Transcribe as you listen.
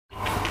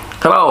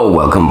Hello,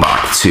 welcome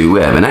back to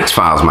the Next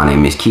Files. My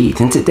name is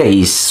Keith, and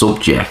today's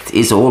subject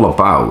is all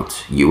about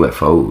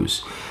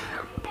UFOs,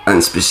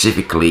 and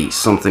specifically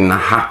something that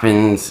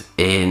happened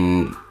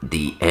in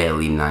the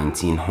early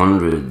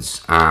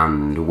 1900s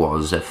and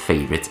was a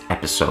favourite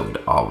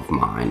episode of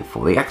mine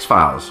for the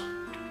X-Files.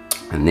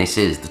 And this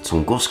is the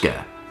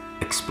Tunguska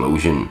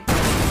explosion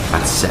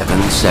at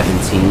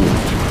 7:17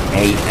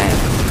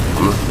 AM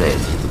on the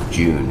 30th of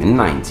June in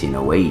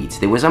 1908.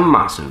 There was a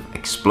massive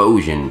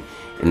explosion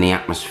in the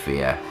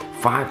atmosphere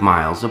 5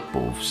 miles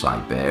above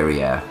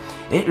Siberia.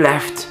 It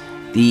left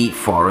the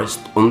forest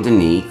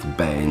underneath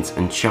burnt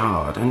and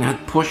charred and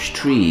had pushed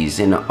trees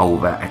in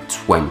over a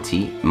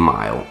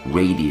 20-mile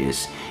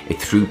radius.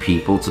 It threw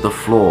people to the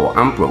floor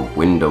and broke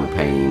window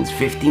panes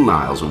 50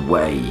 miles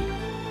away.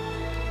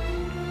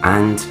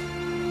 And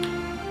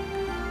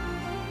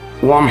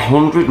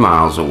 100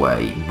 miles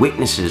away,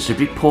 witnesses had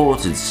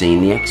reported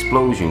seeing the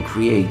explosion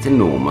create an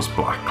enormous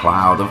black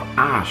cloud of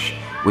ash,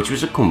 which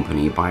was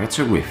accompanied by a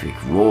terrific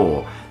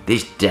roar.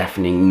 This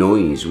deafening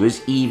noise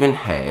was even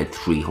heard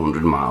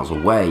 300 miles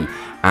away,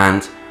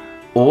 and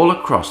all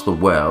across the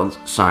world,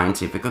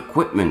 scientific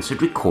equipment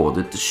had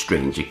recorded the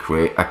strange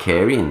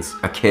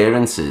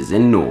occurrences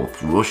in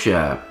North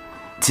Russia.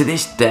 To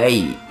this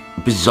day,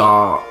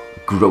 bizarre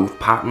growth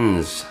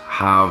patterns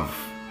have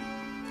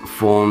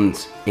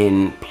formed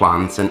in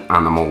plant and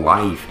animal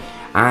life,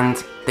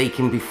 and they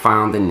can be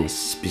found in this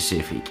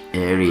specific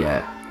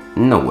area,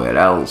 nowhere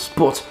else.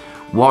 But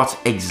what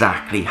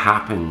exactly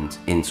happened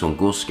in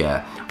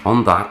Tunguska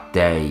on that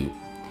day?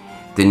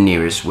 The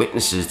nearest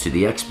witnesses to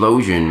the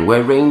explosion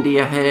were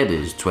reindeer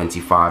herders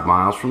 25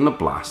 miles from the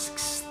blast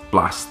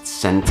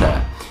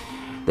center.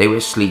 They were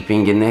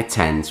sleeping in their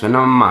tents when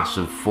a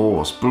massive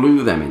force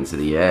blew them into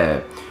the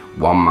air.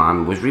 One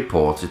man was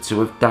reported to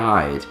have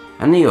died,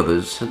 and the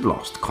others had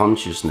lost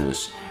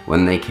consciousness.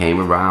 When they came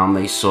around,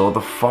 they saw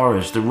the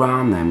forest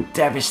around them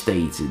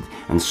devastated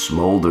and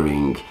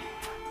smouldering.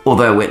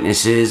 Other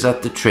witnesses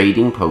at the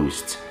trading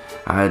post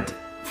had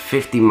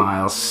 50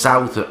 miles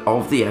south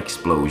of the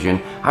explosion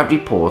had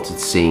reported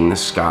seeing the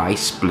sky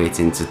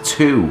split into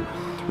two,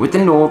 with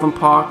the northern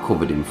part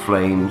covered in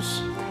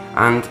flames,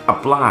 and a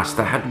blast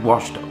that had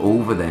washed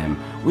over them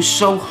was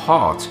so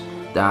hot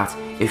that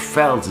it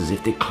felt as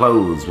if their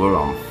clothes were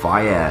on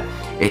fire.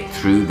 It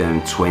threw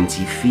them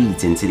 20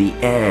 feet into the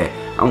air,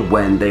 and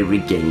when they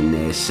regained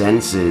their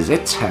senses, a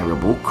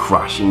terrible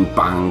crashing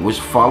bang was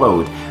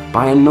followed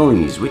by a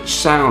noise which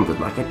sounded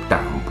like a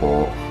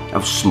downpour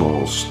of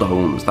small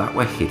stones that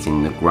were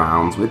hitting the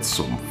ground with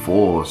some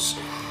force.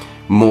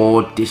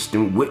 More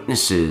distant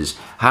witnesses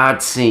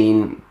had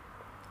seen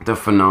the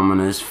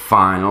phenomena's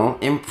final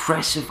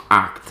impressive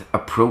act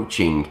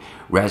approaching.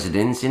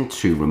 Residents in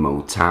two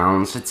remote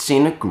towns had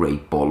seen a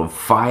great ball of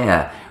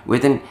fire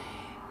with an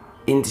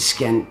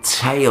indistinct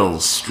tail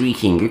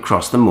streaking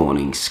across the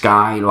morning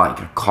sky like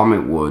a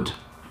comet would.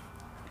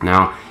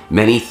 Now,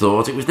 many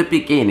thought it was the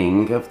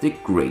beginning of the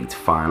great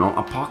final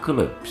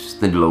apocalypse.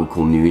 The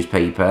local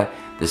newspaper,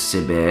 the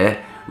Sibir,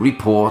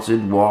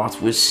 reported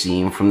what was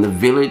seen from the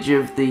village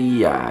of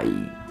the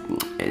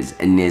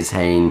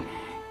Nizhyn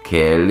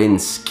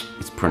Kerlinsk.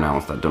 It's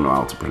pronounced, I don't know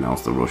how to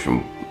pronounce the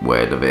Russian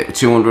word of it,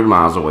 200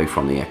 miles away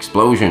from the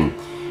explosion.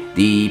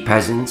 The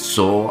peasants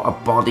saw a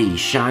body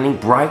shining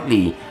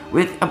brightly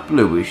with a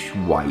bluish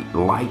white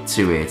light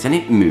to it, and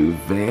it moved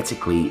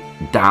vertically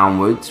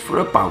downwards for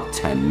about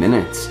 10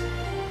 minutes.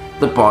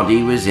 The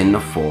body was in the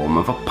form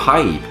of a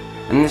pipe,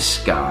 and the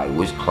sky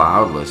was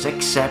cloudless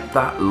except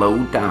that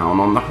low down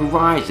on the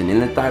horizon in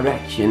the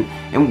direction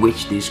in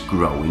which this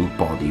growing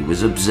body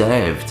was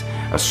observed.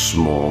 A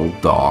small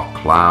dark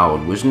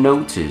cloud was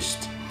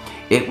noticed.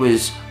 It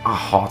was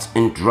hot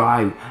and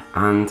dry,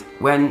 and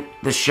when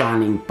the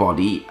shining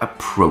body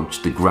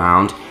approached the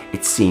ground,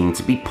 it seemed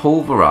to be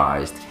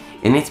pulverized.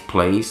 In its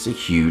place, a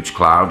huge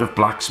cloud of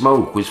black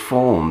smoke was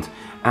formed,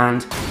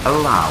 and a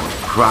loud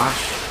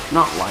crash,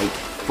 not like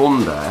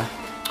thunder,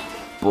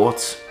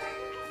 but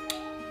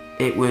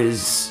it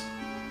was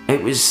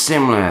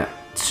similar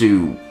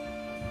to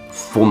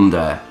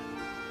thunder.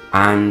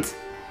 And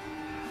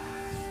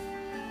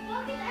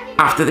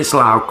after this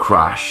loud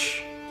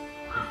crash,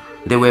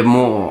 there were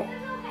more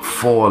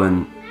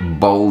fallen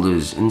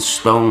boulders and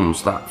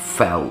stones that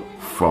fell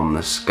from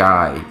the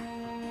sky,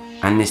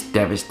 and this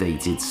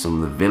devastated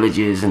some of the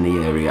villages and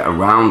the area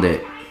around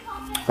it.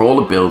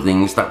 All the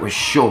buildings that were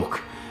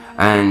shook,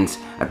 and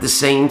at the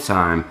same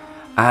time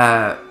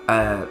a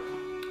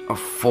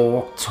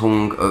forked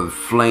tongue of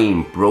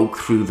flame broke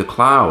through the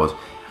cloud,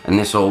 and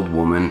this old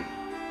woman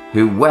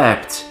who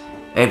wept.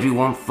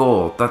 Everyone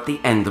thought that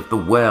the end of the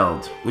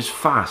world was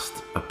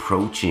fast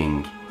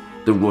approaching.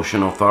 The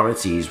Russian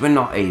authorities were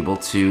not able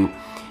to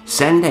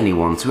send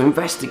anyone to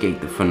investigate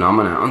the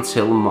phenomena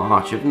until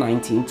March of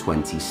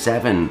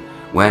 1927,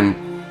 when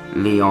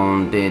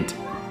Leonid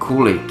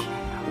Kulik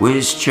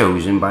was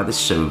chosen by the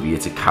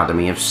Soviet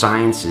Academy of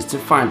Sciences to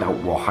find out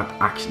what had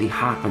actually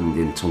happened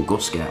in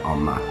Tunguska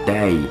on that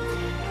day.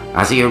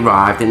 As he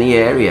arrived in the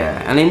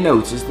area, and he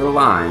noticed the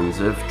lines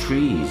of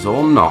trees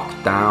all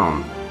knocked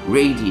down,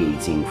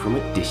 radiating from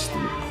a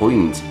distant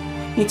point.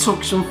 He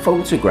took some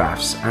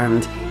photographs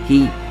and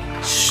he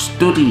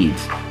studied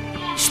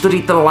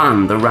the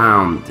land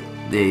around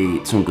the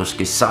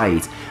Tunguska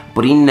site,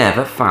 but he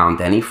never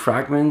found any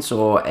fragments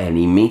or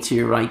any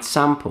meteorite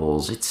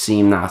samples. It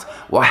seemed that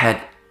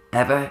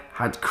whatever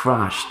had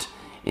crashed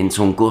in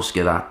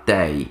Tunguska that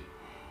day,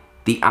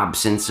 the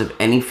absence of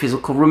any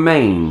physical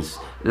remains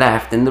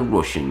left in the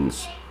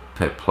Russians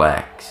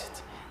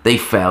perplexed. They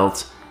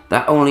felt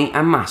that only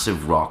a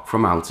massive rock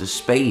from outer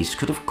space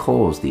could have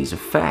caused these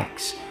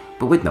effects,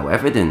 but with no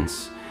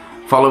evidence.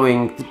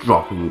 Following the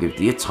dropping of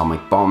the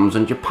atomic bombs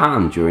on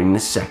Japan during the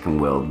Second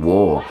World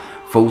War,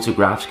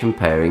 photographs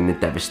comparing the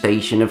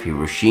devastation of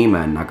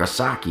Hiroshima and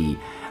Nagasaki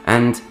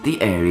and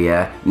the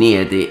area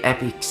near the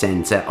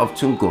epicenter of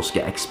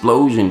Tunguska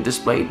explosion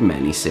displayed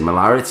many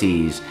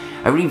similarities.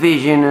 A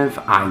revision of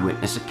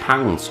eyewitness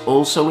accounts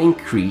also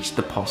increased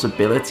the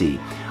possibility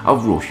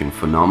of Russian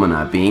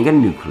phenomena being a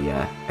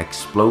nuclear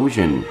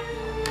explosion.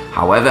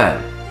 However,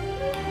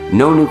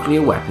 no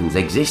nuclear weapons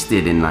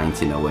existed in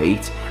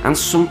 1908, and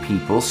some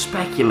people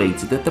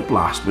speculated that the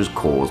blast was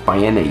caused by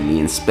an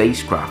alien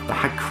spacecraft that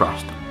had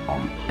crashed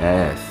on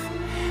Earth.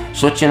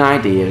 Such an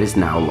idea is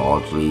now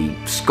largely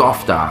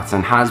scoffed at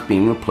and has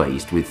been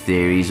replaced with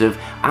theories of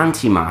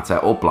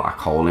antimatter or black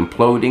hole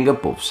imploding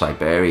above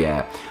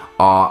Siberia.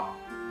 Our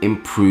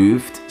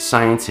improved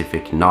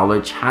scientific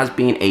knowledge has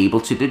been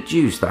able to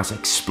deduce that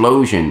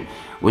explosion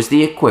was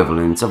the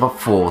equivalent of a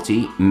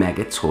 40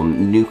 megaton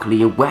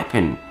nuclear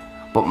weapon.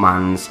 But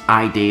man's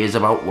ideas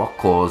about what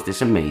caused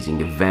this amazing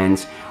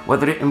event,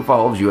 whether it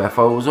involves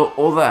UFOs or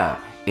other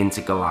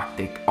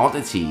intergalactic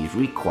oddities,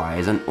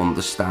 requires an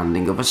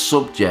understanding of a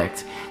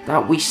subject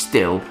that we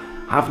still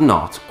have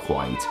not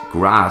quite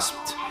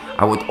grasped.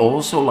 I would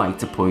also like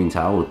to point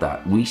out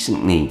that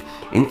recently,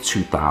 in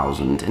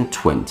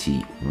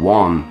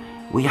 2021,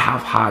 we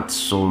have had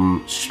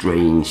some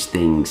strange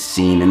things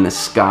seen in the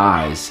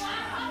skies,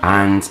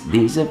 and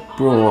these have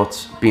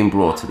been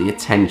brought to the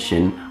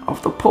attention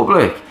of the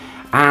public,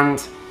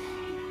 and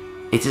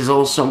it has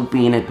also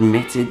been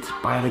admitted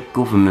by the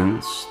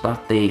governments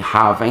that they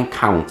have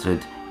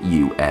encountered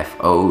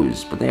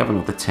UFOs, but they have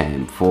another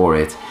term for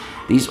it.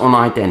 These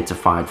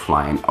unidentified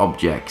flying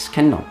objects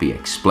cannot be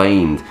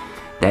explained.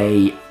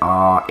 They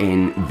are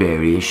in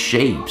various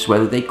shapes,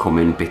 whether they come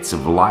in bits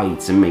of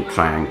light and make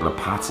triangular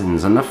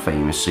patterns and the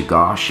famous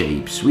cigar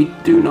shapes. We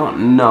do not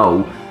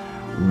know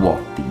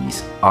what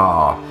these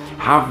are.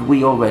 Have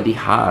we already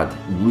had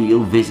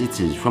real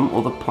visitors from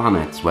other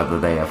planets, whether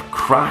they have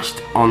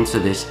crashed onto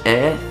this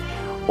Earth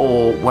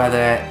or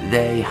whether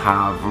they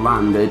have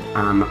landed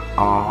and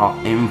are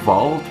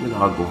involved with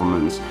our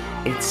governments?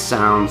 It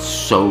sounds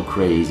so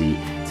crazy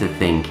to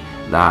think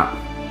that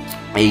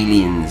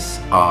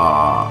aliens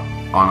are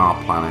on our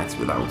planet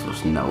without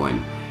us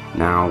knowing.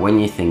 Now, when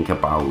you think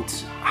about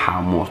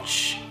how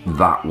much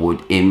that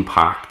would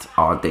impact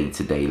our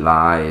day-to-day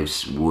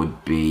lives,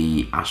 would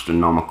be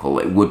astronomical.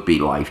 It would be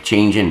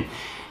life-changing.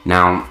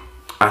 Now,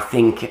 I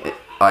think it'd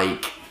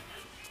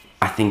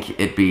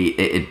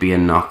be a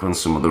knock on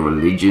some of the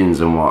religions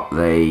and what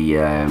they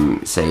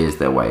say is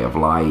their way of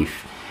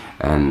life,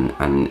 and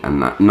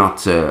that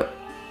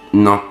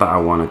not that I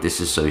want to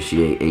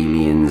disassociate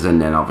aliens and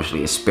then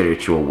obviously a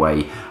spiritual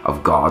way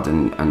of God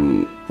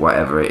and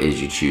whatever it is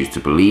you choose to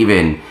believe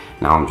in.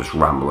 Now I'm just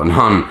rambling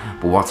on,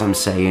 but what I'm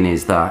saying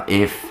is that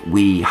if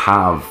we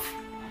have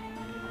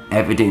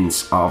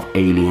evidence of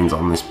aliens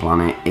on this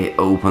planet, it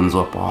opens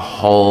up a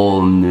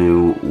whole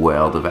new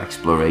world of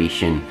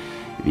exploration,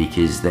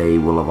 because they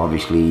will have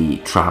obviously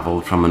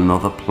traveled from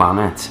another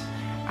planet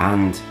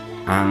and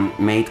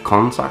made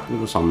contact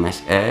with us on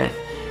this Earth,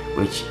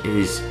 which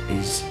is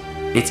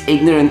it's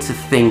ignorant to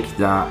think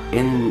that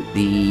in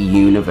the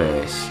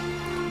universe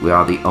we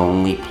are the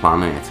only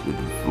planet with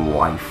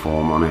life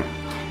form on it.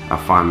 I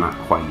find that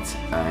quite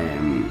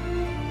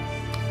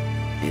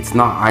it's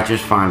not, I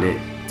just find it,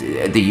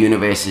 the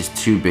universe is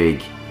too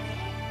big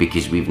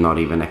because we've not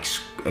even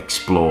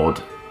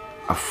explored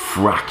a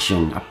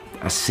fraction,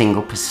 a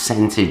single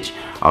percentage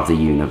of the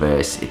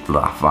universe. It's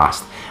that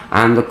vast.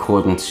 And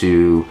according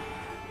to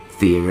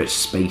theorists,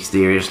 space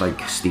theorists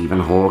like Stephen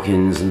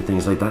Hawking and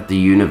things like that, the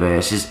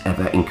universe is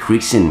ever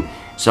increasing.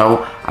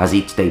 So as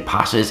each day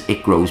passes,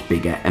 it grows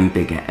bigger and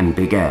bigger and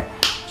bigger.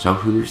 So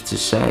who's to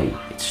say?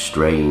 It's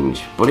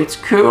strange, but it's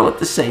cool at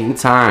the same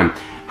time.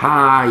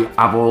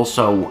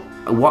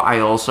 What I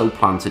also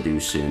plan to do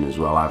soon as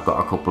well, I've got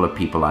a couple of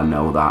people I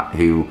know that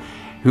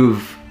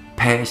who've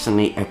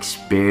personally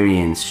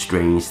experienced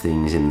strange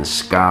things in the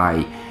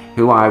sky,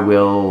 who I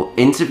will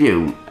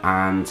interview,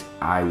 and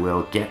I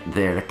will get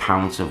their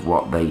account of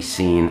what they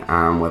seen,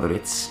 and whether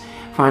it's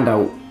find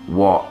out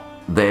what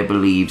their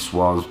beliefs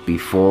was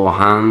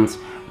beforehand,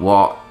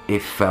 what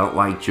it felt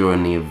like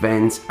during the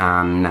event,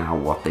 and now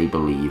what they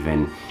believe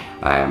in,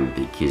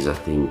 because I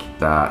think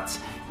that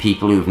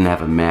people who've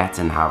never met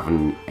and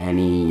haven't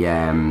any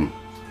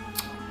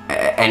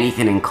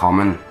anything in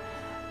common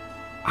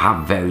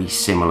have very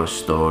similar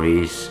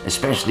stories,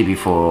 especially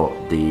before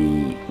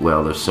the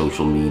world of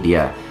social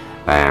media.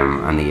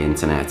 and the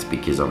internet,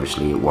 because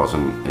obviously it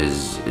wasn't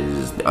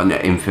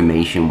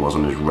information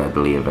wasn't as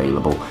readily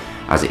available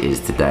as it is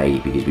today,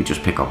 because we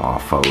just pick up our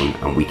phone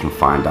and we can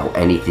find out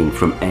anything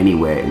from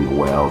anywhere in the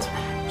world.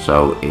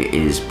 So it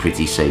is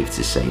pretty safe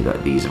to say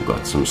that these have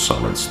got some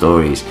solid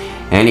stories.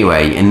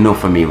 Anyway,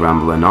 enough of me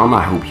rambling on.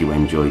 I hope you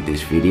enjoyed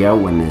this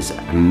video, and there's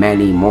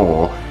many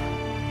more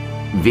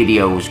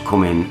videos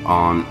coming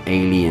on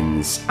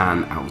aliens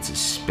and outer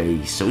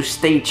space, so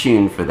stay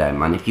tuned for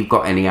them. And if you've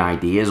got any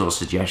ideas or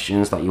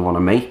suggestions that you want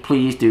to make,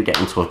 please do get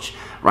in touch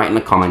right in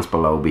the comments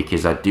below,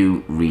 because I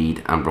do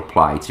read and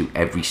reply to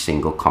every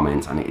single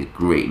comment, and it is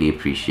greatly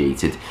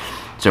appreciated.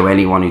 So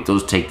anyone who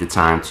does take the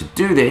time to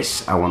do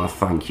this, I want to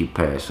thank you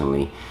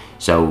personally.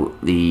 So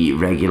the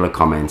regular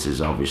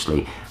commenters,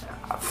 obviously,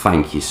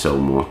 thank you so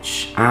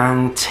much,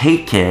 and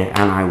take care,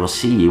 and I will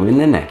see you in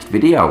the next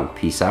video.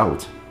 Peace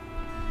out.